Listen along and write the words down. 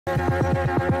I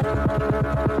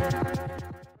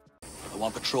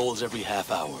want patrols every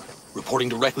half hour, reporting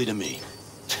directly to me.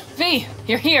 V,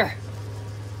 you're here.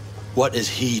 What is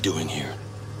he doing here?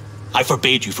 I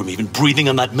forbade you from even breathing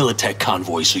on that Militech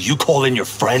convoy, so you call in your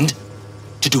friend?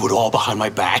 To do it all behind my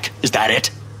back? Is that it?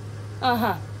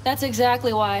 Uh-huh. That's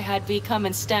exactly why I had V come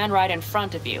and stand right in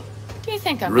front of you. Do you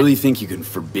think I'm... You really think you can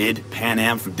forbid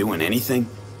Panam from doing anything?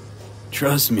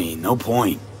 Trust me, no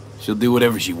point. She'll do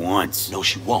whatever she wants. No,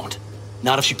 she won't.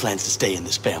 Not if she plans to stay in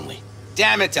this family.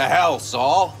 Damn it to hell,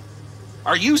 Saul.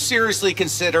 Are you seriously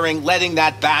considering letting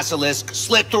that basilisk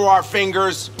slip through our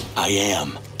fingers? I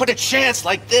am. But a chance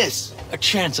like this? A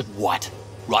chance at what?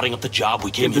 Rotting up the job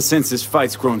we came Get the sense this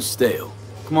fight's grown stale.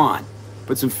 Come on,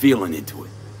 put some feeling into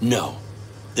it. No.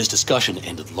 This discussion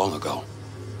ended long ago.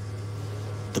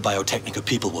 The Biotechnica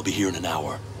people will be here in an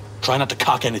hour. Try not to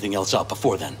cock anything else up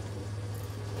before then.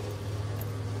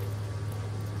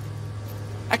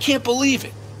 I can't believe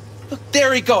it. Look,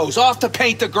 there he goes, off to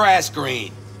paint the grass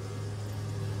green.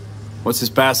 What's this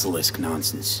basilisk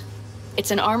nonsense?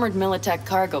 It's an armored Militech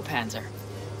cargo panzer.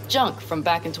 Junk from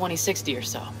back in 2060 or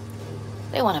so.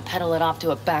 They want to peddle it off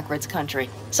to a backwards country,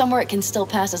 somewhere it can still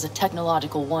pass as a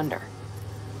technological wonder.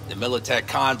 The Militech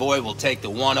convoy will take the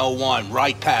 101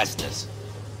 right past us.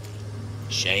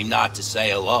 Shame not to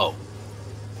say hello.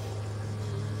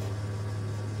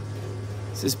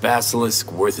 Is this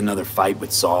basilisk worth another fight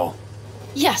with Saul?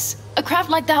 Yes, a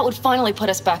craft like that would finally put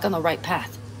us back on the right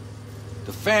path.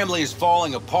 The family is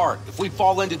falling apart. If we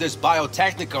fall into this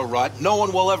Biotechnica rut, no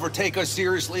one will ever take us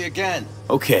seriously again.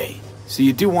 Okay, so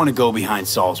you do want to go behind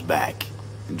Saul's back,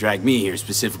 and drag me here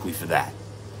specifically for that.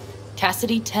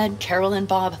 Cassidy, Ted, Carol, and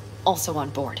Bob also on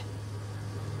board.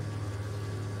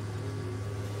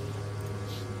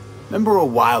 Remember a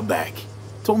while back,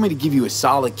 told me to give you a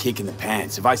solid kick in the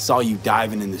pants if I saw you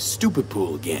diving in the stupid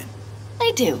pool again.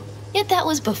 I do, yet that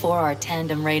was before our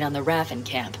tandem raid on the Raffen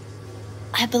camp.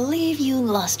 I believe you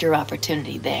lost your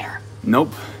opportunity there.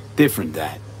 Nope, different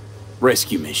that.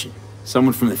 Rescue mission.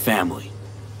 Someone from the family.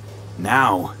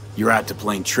 Now, you're out to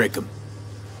plain trick 'em.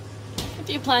 If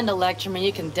you plan to lecture me,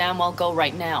 you can damn well go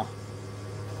right now.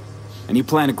 And you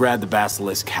plan to grab the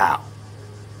basilisk how?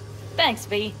 Thanks,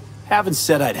 V. Haven't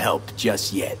said I'd help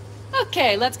just yet.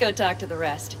 Okay, let's go talk to the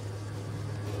rest.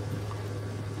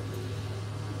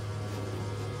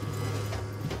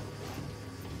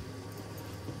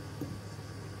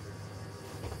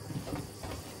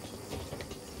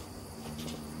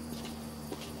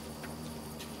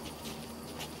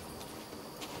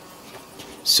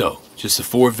 So, just the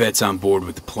 4 vets on board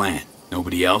with the plan.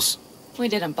 Nobody else? We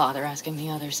didn't bother asking the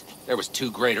others. There was too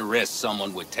great a risk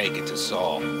someone would take it to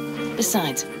Saul.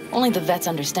 Besides, only the vets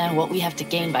understand what we have to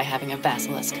gain by having a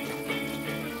basilisk.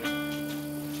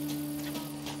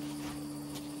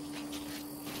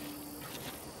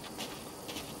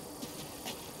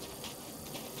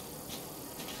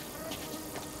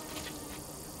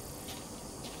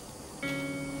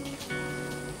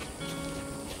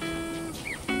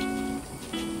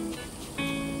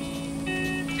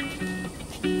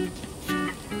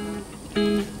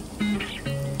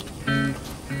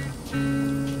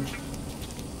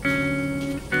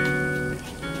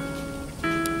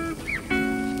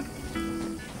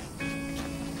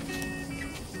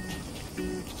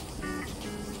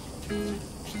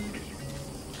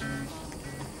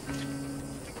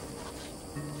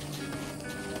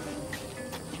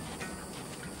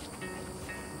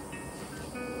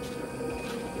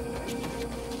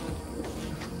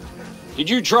 Did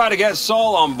you try to get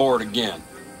Saul on board again?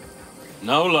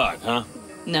 No luck, huh?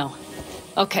 No.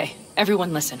 Okay,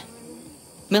 everyone listen.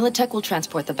 Militech will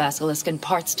transport the basilisk in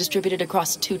parts distributed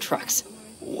across 2 trucks.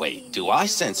 Wait, do I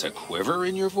sense a quiver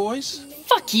in your voice?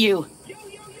 Fuck you!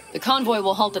 The convoy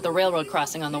will halt at the railroad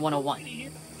crossing on the 101.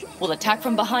 We'll attack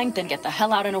from behind, then get the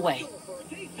hell out and away.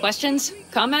 Questions?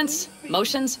 Comments?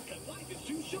 Motions?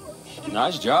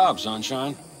 Nice job,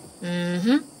 Sunshine.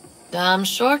 Mm-hmm. Damn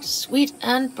short, sweet,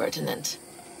 and pertinent.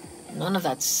 None of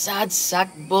that sad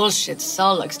sack bullshit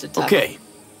Saul likes to talk. Okay,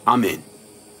 I'm in.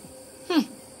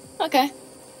 Okay.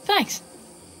 Thanks.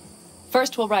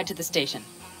 First, we'll ride to the station.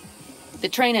 The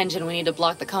train engine we need to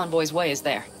block the convoy's way is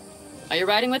there. Are you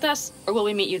riding with us, or will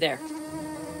we meet you there?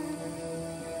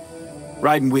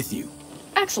 Riding with you.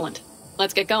 Excellent.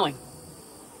 Let's get going.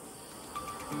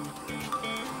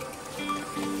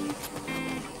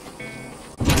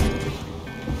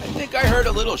 I think I heard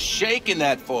a little shake in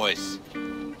that voice.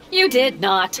 You did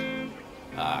not.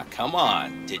 Ah, come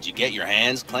on. Did you get your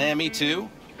hands clammy too?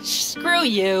 Screw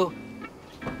you.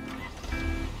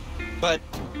 But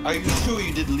are you sure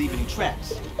you didn't leave any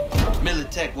tracks?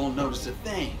 Militech won't notice a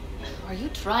thing. Are you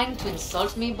trying to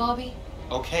insult me, Bobby?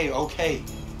 Okay, okay.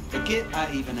 Forget I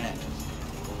even asked.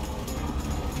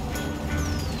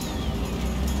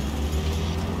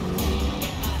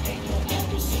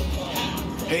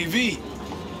 Hey, V.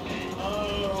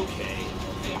 Okay.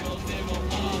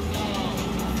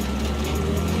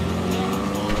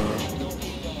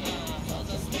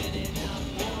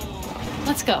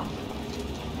 Let's go.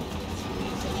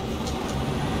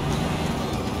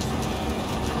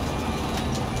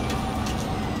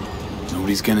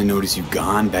 Nobody's gonna notice you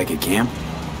gone back at camp?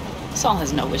 Saul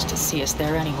has no wish to see us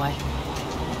there anyway.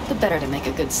 The better to make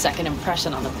a good second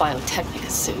impression on the Biotechnica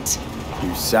suits.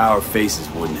 Your sour faces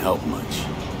wouldn't help much.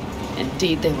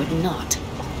 Indeed, they would not.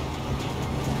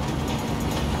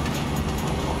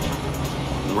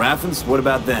 The Raffens, what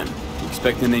about them? You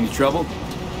expecting any trouble?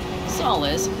 Saul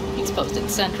is. He's posted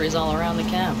sentries all around the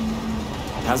camp.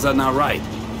 How's that not right?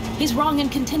 He's wrong in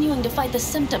continuing to fight the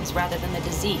symptoms rather than the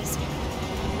disease.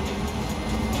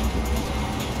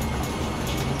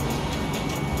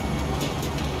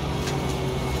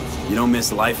 You don't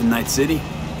miss life in Night City?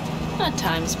 At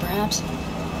times, perhaps.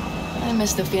 I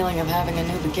miss the feeling of having a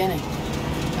new beginning.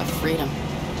 Of freedom.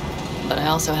 But I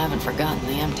also haven't forgotten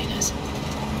the emptiness.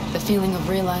 The feeling of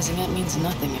realizing it means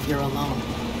nothing if you're alone.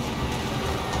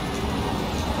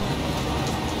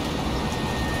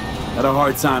 Had a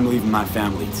hard time leaving my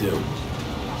family, too.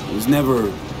 I was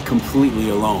never completely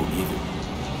alone, either.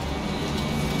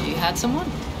 You had someone?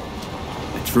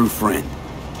 A true friend.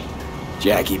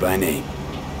 Jackie by name.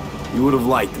 You would have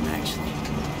liked him, actually.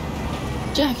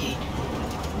 Jackie.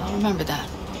 I'll remember that.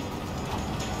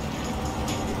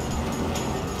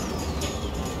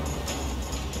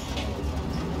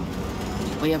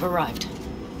 We have arrived.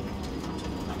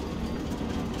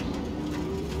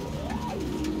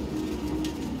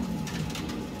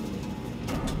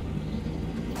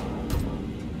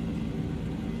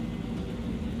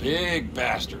 Big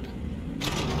bastard.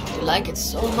 If you like it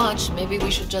so much, maybe we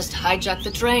should just hijack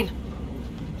the train.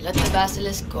 Let the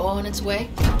Basilisk go on its way.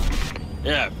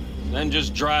 Yeah, then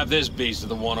just drive this beast to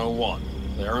the 101.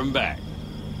 There and back.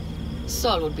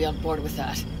 Saul would be on board with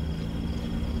that.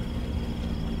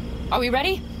 Are we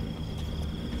ready?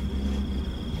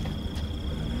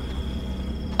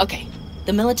 Okay.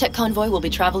 The Militech convoy will be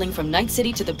traveling from Night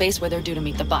City to the base where they're due to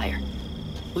meet the buyer.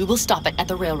 We will stop it at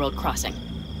the railroad crossing.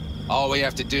 All we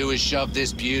have to do is shove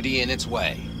this beauty in its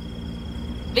way.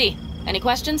 V, any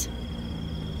questions?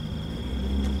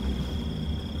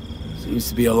 Seems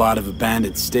to be a lot of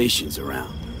abandoned stations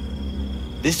around.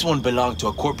 This one belonged to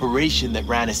a corporation that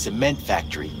ran a cement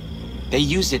factory. They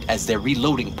used it as their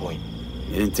reloading point.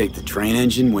 They didn't take the train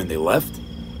engine when they left?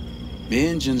 The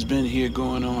engine's been here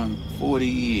going on 40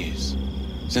 years.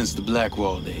 Since the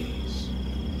Blackwall days.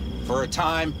 For a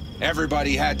time,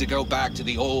 everybody had to go back to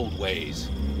the old ways.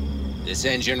 This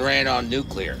engine ran on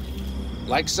nuclear,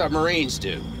 like submarines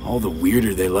do. All the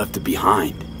weirder they left it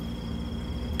behind.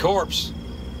 Corpse.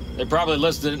 They probably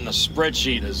listed it in a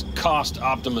spreadsheet as cost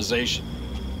optimization.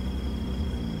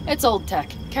 It's old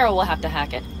tech. Carol will have to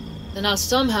hack it. Then I'll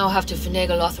somehow have to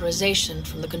finagle authorization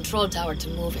from the control tower to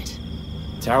move it.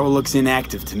 Tower looks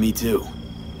inactive to me, too.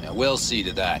 Now, we'll see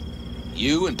to that.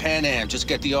 You and Panam just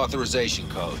get the authorization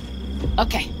code.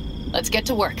 Okay, let's get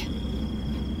to work.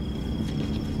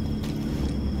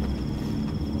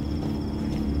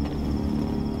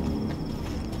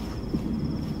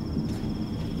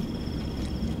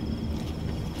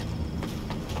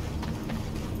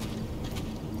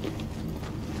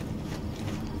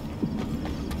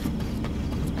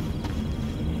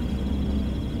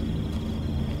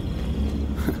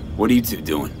 What are you two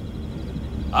doing?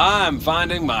 I'm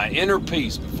finding my inner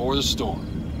peace before the storm,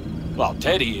 while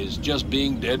Teddy is just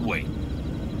being dead weight.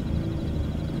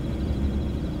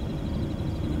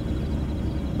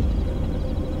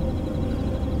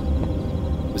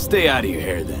 Let's stay out of your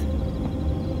hair, then.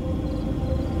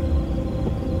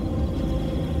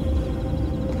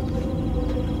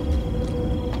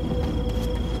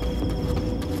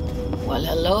 Well,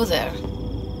 hello there.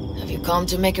 Have you come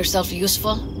to make yourself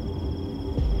useful?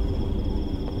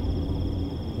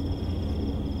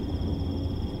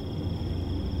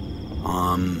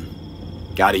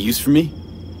 Got a use for me?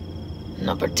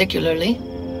 Not particularly.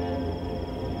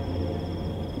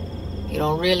 You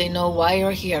don't really know why you're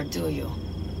here, do you?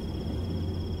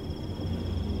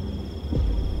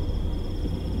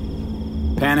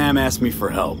 Panam asked me for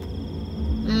help.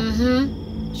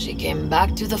 Mm-hmm. She came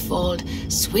back to the fold,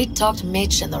 sweet-talked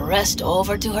Mitch and the rest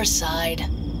over to her side.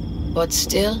 But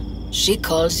still, she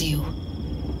calls you.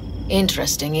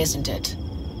 Interesting, isn't it?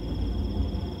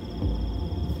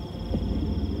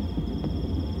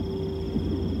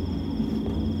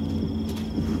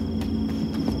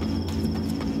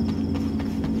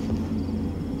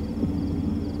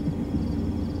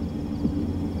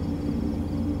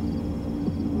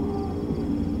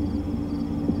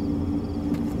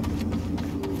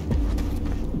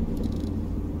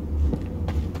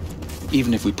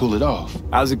 even if we pull it off.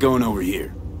 How's it going over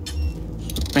here?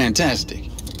 Fantastic.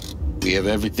 We have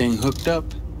everything hooked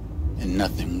up, and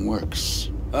nothing works.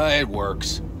 It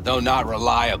works, though not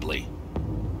reliably.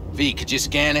 V, could you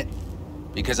scan it?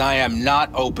 Because I am not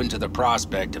open to the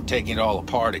prospect of taking it all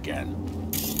apart again.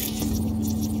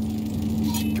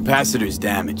 Capacitor's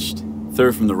damaged.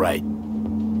 Third from the right.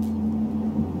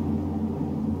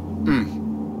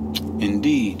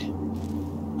 Indeed.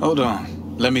 Hold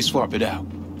on. Let me swap it out.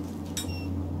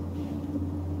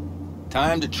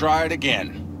 Time to try it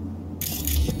again.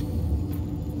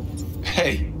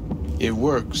 Hey, it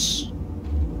works.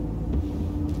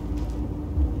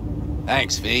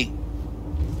 Thanks, V.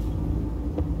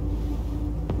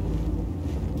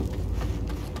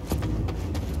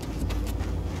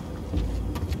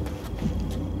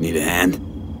 Need a hand?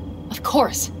 Of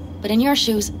course. But in your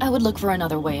shoes, I would look for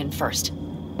another way in first.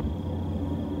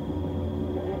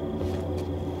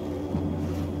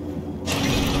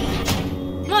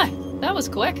 My, that was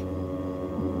quick.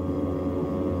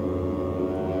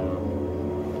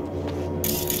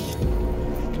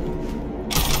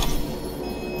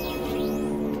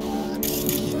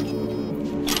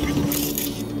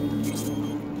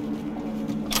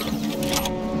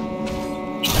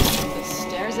 The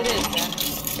stairs it is, then.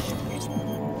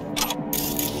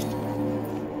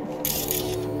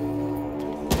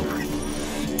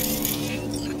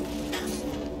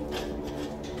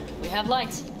 We have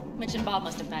lights. Mitch and Bob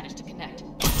must have managed to connect.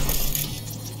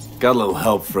 Got a little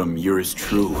help from yours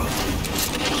true.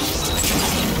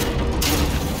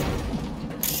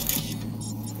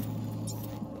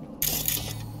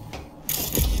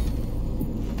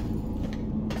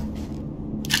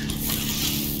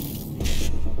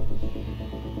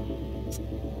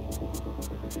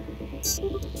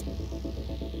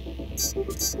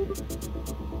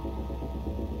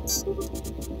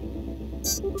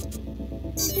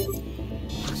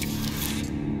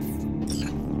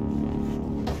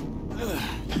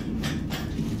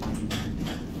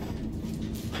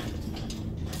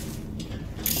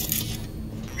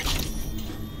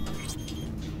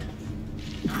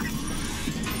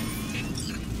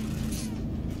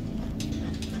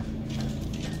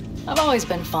 I've always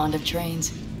been fond of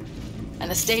trains. And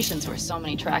the stations where so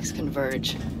many tracks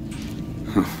converge.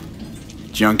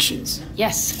 Junctions.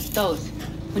 Yes, those.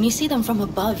 When you see them from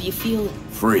above, you feel...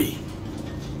 Free.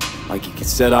 Like you could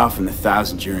set off on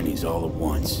 1,000 journeys all at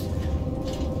once.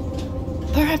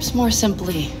 perhaps more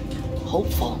simply,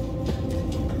 hopeful.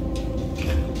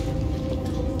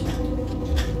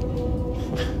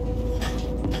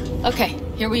 Okay,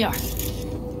 here we are.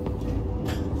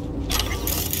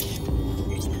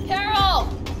 Carol!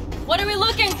 What are we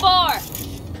looking for?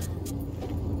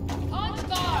 Punch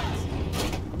cards!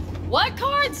 What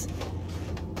cards?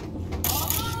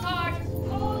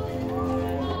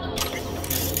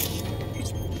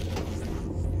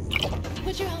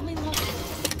 Could you help me look?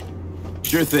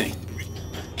 Sure thing.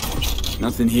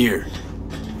 Nothing here.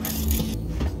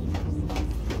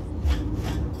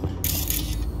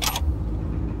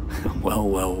 Well,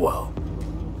 well, well.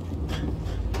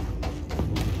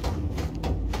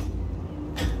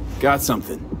 Got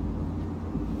something.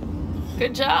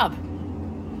 Good job.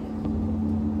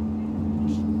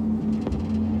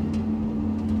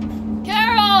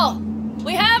 Carol!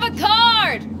 We have a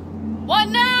card! What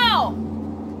now?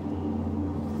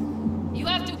 You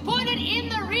have to put it in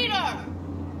the reader!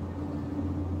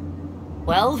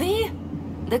 Well, V?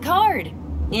 The card.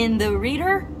 In the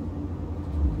reader?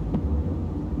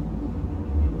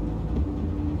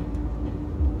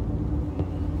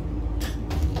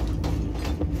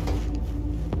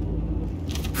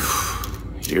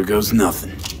 Here goes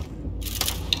nothing.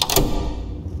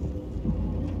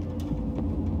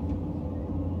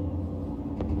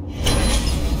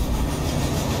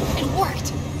 It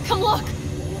worked! Come look!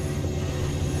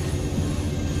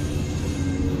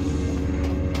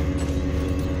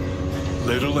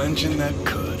 Little engine that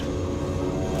could.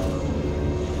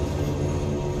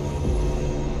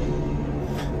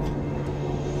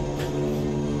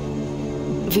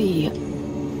 V,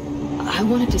 I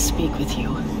wanted to speak with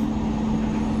you.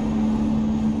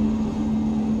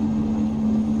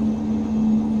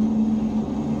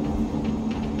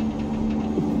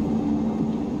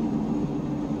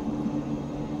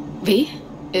 V,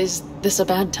 is this a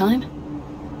bad time?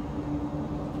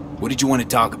 What did you want to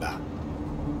talk about?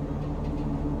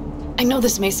 I know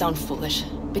this may sound foolish,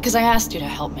 because I asked you to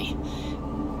help me.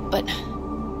 But...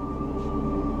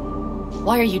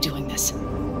 why are you doing this?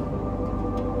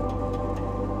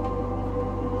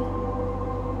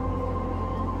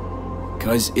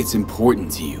 Because it's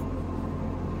important to you.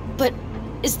 But...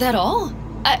 is that all?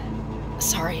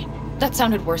 Sorry. That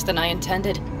sounded worse than I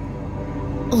intended.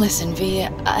 Listen, V,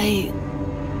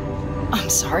 I'm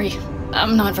sorry.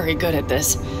 I'm not very good at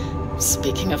this.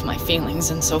 Speaking of my feelings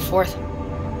and so forth.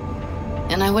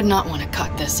 And I would not want to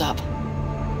cut this up.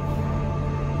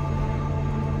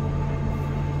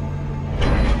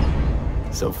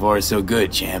 So far, so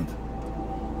good, champ.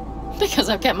 Because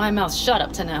I've kept my mouth shut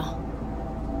up to now.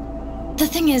 The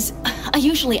thing is, I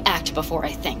usually act before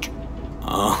I think.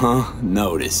 Uh-huh,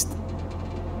 noticed.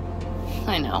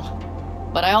 I know.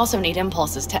 But I also need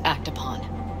impulses to act upon.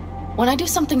 When I do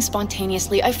something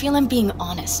spontaneously, I feel I'm being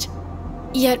honest.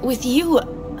 Yet with you,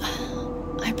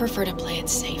 I prefer to play it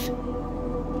safe.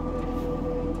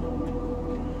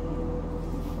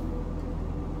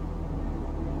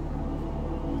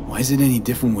 Why is it any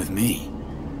different with me?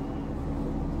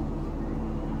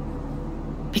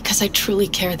 Because I truly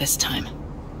care this time.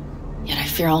 Yet I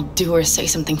fear I'll do or say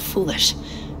something foolish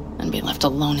and be left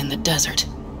alone in the desert.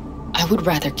 I would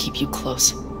rather keep you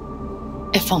close,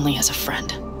 if only as a friend.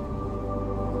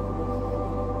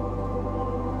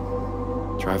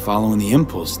 Try following the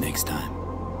impulse next time.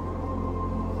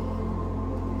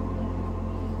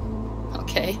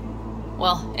 Okay.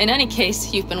 Well, in any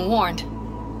case, you've been warned.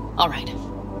 All right,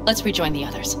 let's rejoin the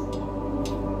others.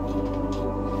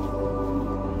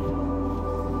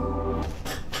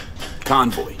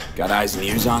 Convoy. Got eyes and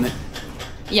ears on it?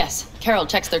 Yes, Carol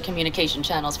checks their communication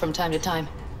channels from time to time.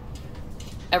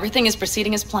 Everything is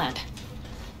proceeding as planned.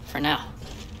 For now.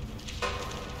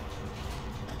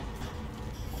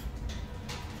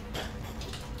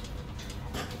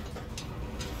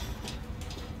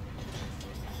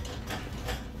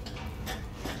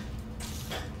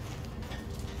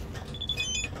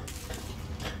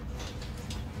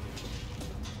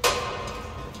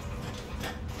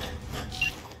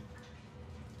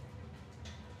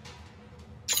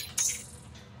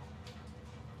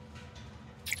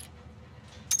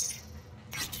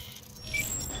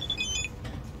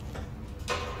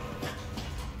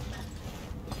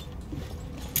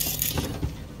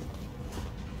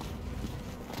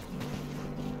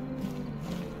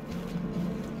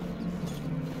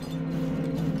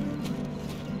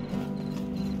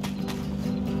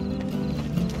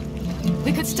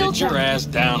 We could still Get your ass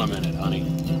down a minute, honey.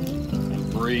 And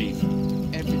breathe.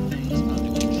 Everything's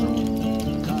under control.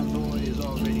 The convoy is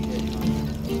already heading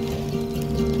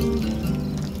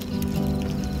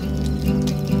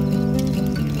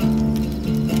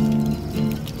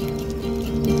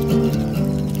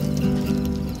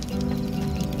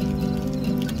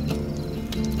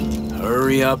on.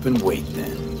 Hurry up and wait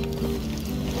then.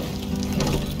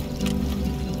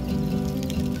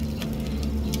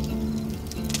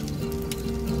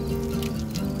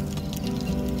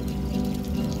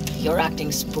 You're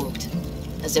acting spooked.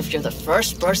 As if you're the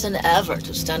first person ever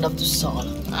to stand up to Saul.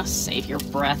 Oh, save your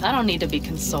breath. I don't need to be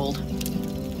consoled.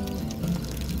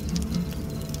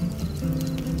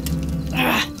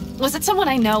 Was it someone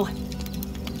I know?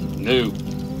 New.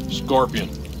 Scorpion.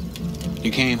 You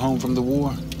came home from the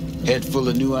war, head full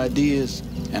of new ideas,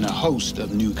 and a host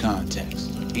of new contacts.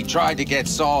 He tried to get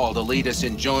Saul to lead us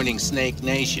in joining Snake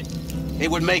Nation.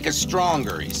 It would make us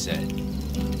stronger, he said.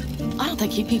 I don't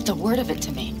think he peeped a word of it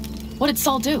to me. What did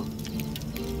Saul do?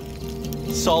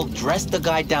 Saul dressed the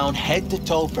guy down head to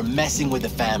toe for messing with the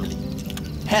family.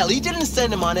 Hell, he didn't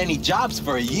send him on any jobs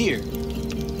for a year.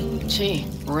 Gee,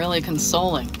 really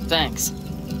consoling. Thanks.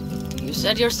 You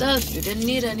said yourself you didn't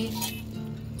need any.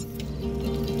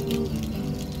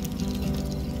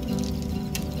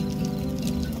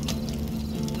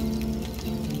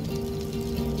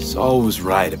 Saul was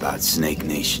right about Snake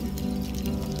Nation.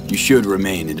 You should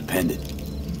remain independent.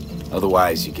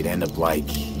 Otherwise, you could end up like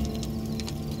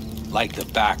the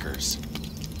backers.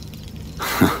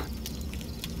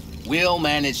 We'll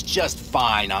manage just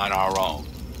fine on our own.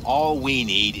 All we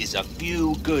need is a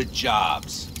few good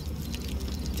jobs.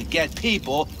 To get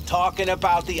people talking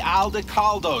about the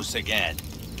Aldecaldos again.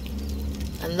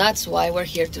 And that's why we're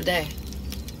here today.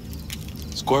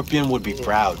 Scorpion would be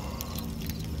proud.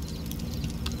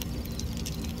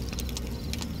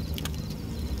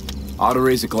 Ought to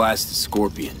raise a glass to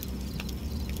Scorpion.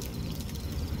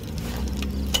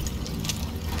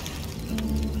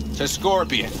 To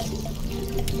Scorpion.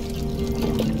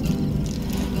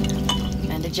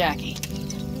 And to Jackie.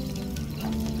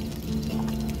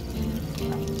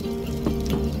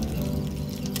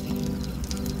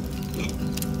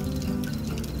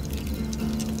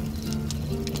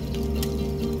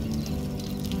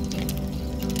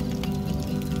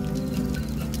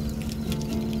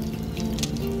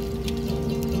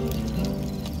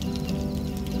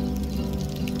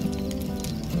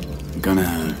 I'm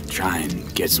gonna try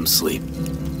and get some sleep.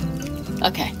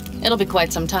 Okay, It'll be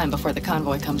quite some time before the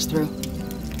convoy comes through.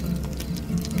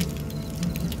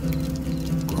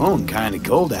 Growing kinda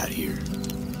cold out here.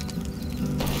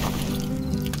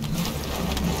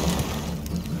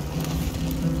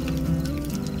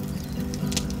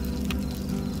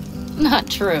 Not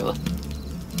true.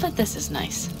 But this is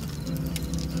nice.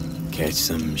 Catch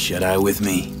some shut-eye with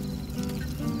me?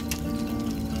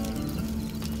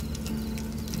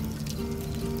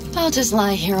 I'll just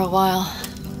lie here a while,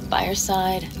 by your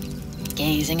side,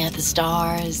 gazing at the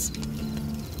stars.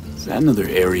 Is that another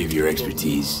area of your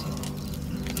expertise?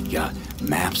 You got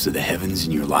maps of the heavens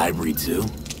in your library, too?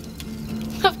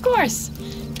 Of course.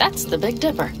 That's the Big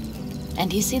Dipper.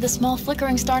 And do you see the small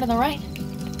flickering star to the right?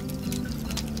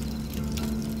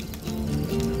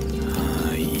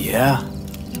 Yeah.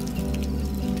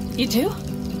 You do?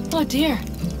 Oh dear.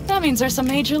 That means there's a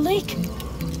major leak.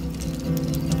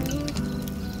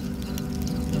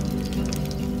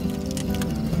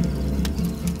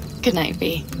 Good night,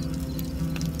 V.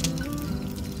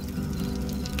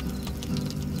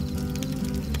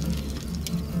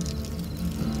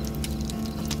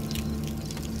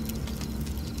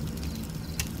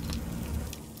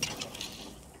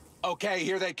 Okay,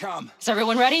 here they come. Is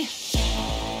everyone ready?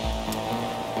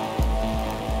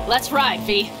 Let's ride,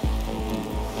 V.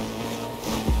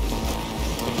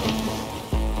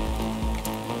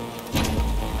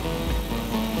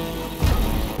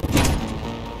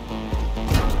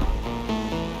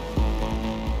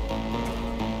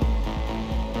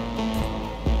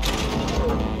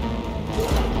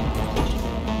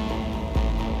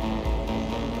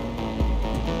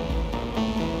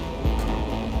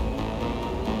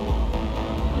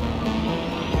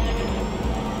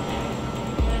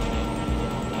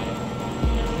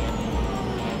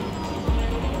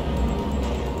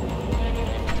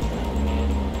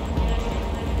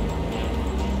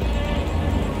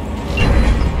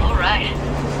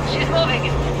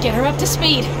 Get her up to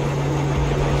speed.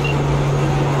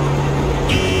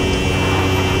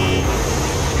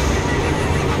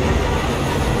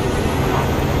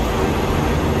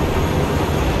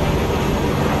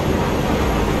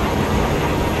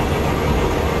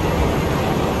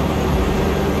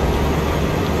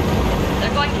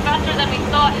 They're going faster than we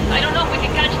thought. I don't know if we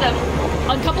can catch them.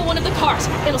 Uncouple one of the cars.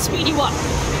 It'll speed you up.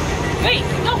 Hey,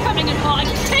 no coming and hawing.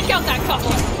 Take out that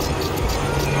couple.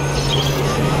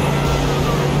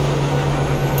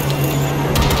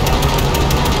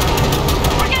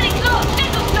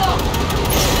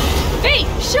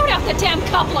 Shoot out the damn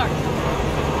coupler!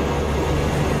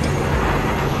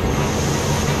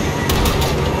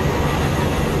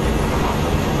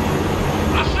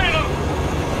 I see them!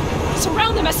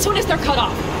 Surround them as soon as they're cut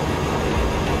off.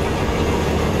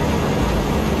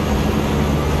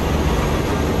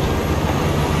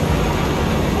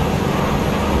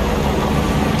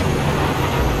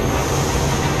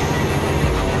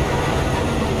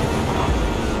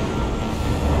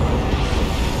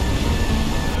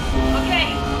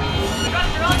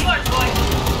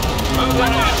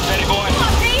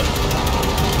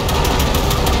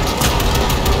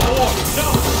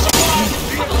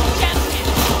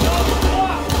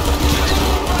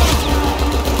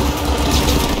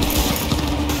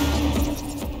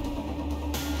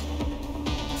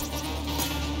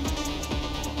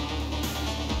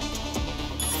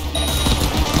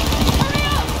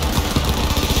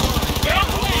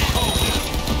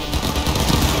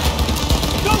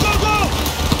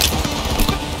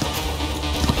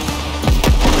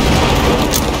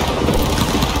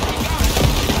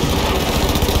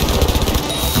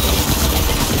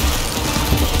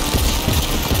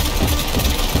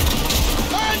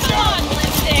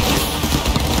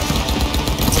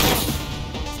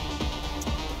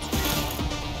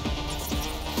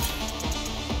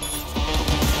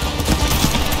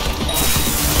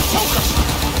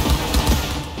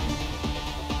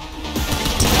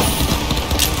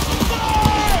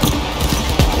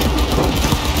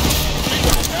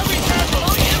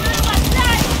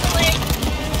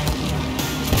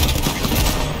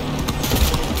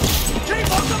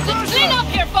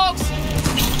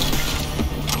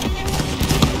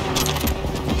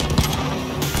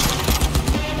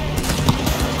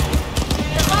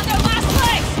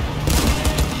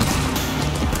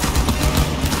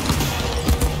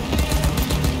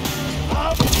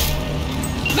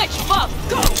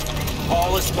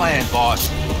 Plan, boss.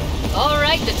 All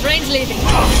right, the train's leaving. You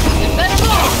better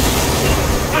move.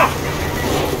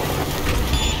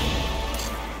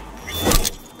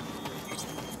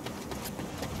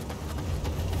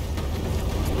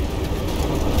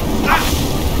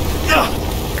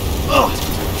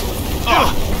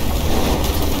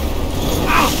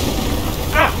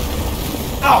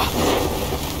 Oh!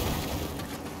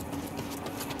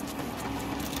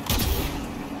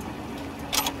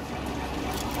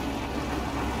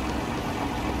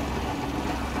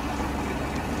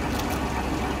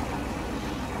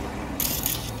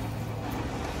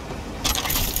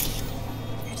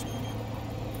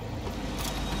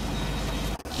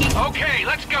 Okay,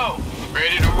 let's go.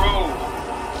 Ready to roll.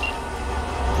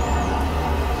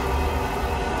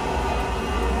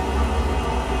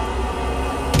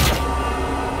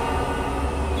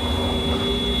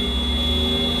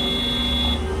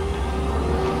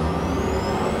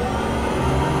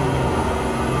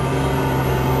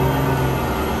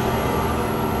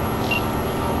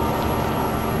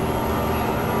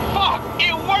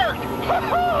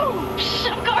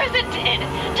 Of course it did,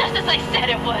 just as I said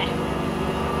it would.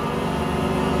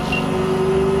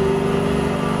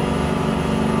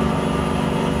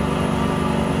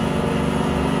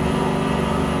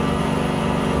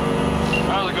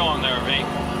 How's it going there, V?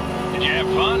 Did you have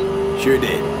fun? Sure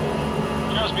did.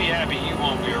 Just be happy you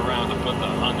won't be around to put the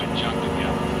hunk of junk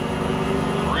together.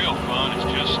 The real fun is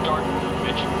just starting for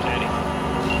Mitch and Teddy.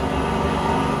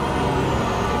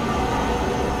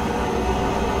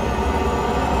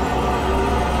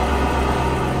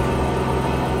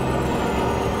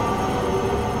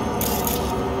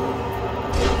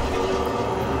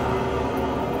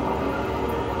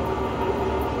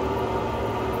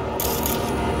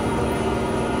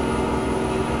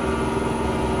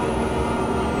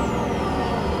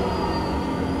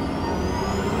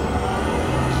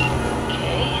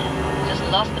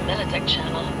 Lost the Militech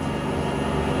channel.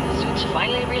 Suits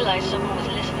finally realized someone was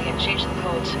listening and changed the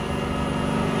codes.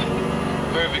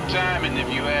 Perfect timing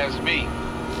if you ask me.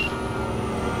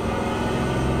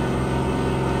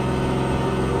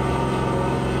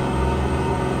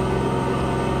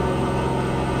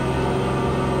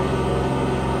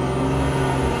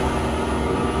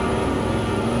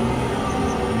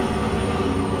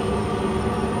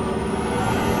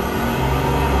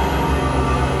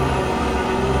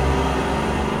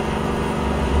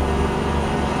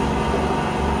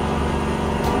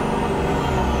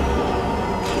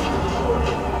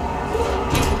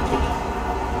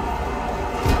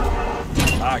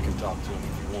 I can talk to him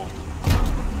if you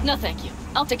want. No, thank you.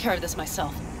 I'll take care of this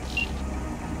myself.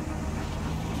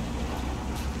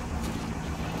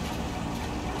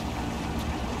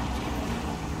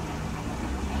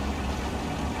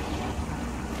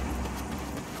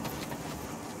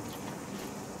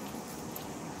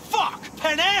 Fuck!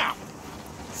 Panam!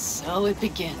 So it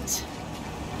begins.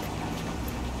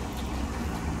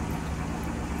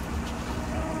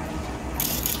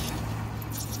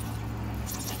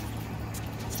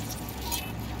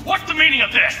 What's the meaning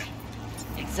of this?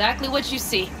 Exactly what you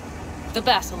see. The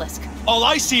Basilisk. All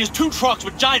I see is 2 trucks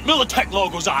with giant Militech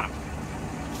logos on them.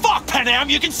 Fuck, Panam!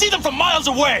 You can see them from miles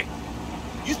away!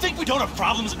 You think we don't have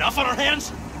problems enough on our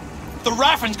hands? The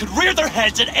Raffens could rear their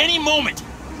heads at any moment.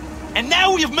 And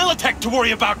now we have Militech to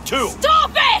worry about, too!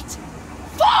 Stop it!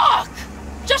 Fuck!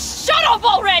 Just shut up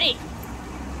already!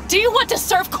 Do you want to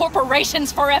serve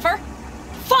corporations forever?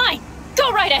 Fine,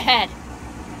 go right ahead.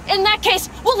 In that case,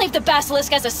 we'll leave the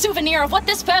Basilisk as a souvenir of what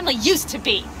this family used to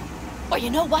be. Or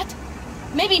you know what?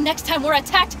 Maybe next time we're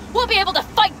attacked, we'll be able to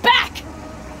fight back!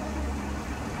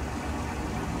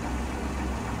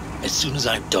 As soon as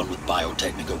I'm done with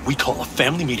Biotechnica, we call a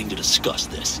family meeting to discuss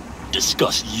this.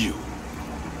 Discuss you.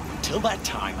 Till that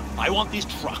time, I want these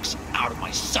trucks out of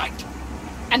my sight.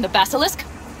 And the Basilisk?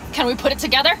 Can we put it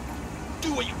together?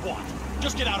 Do what you want.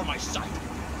 Just get out of my sight.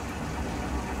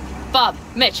 Bob,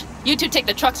 Mitch, you two take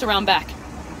the trucks around back.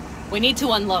 We need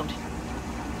to unload.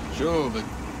 Sure, but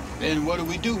then what do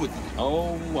we do with them?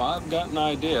 Oh, I've got an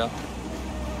idea.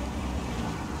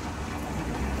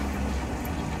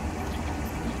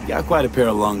 Got quite a pair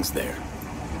of lungs there.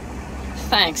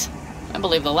 Thanks. I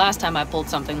believe the last time I pulled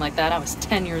something like that, I was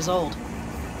 10 years old.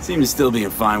 Seem to still be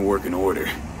in fine working order.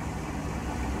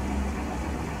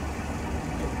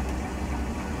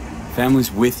 Family's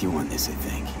with you on this, I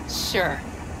think. Sure.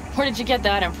 Where did you get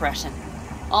that impression?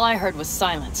 All I heard was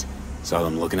silence. Saw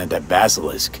them looking at that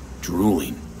basilisk,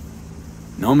 drooling.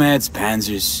 Nomads,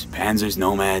 panzers, panzers,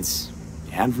 nomads.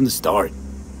 You had them from the start.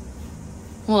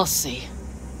 We'll see.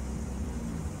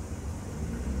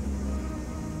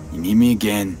 You need me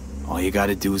again, all you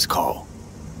gotta do is call.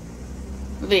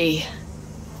 V.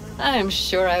 I'm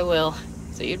sure I will.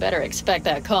 So you'd better expect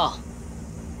that call.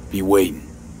 Be waiting.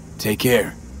 Take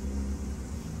care.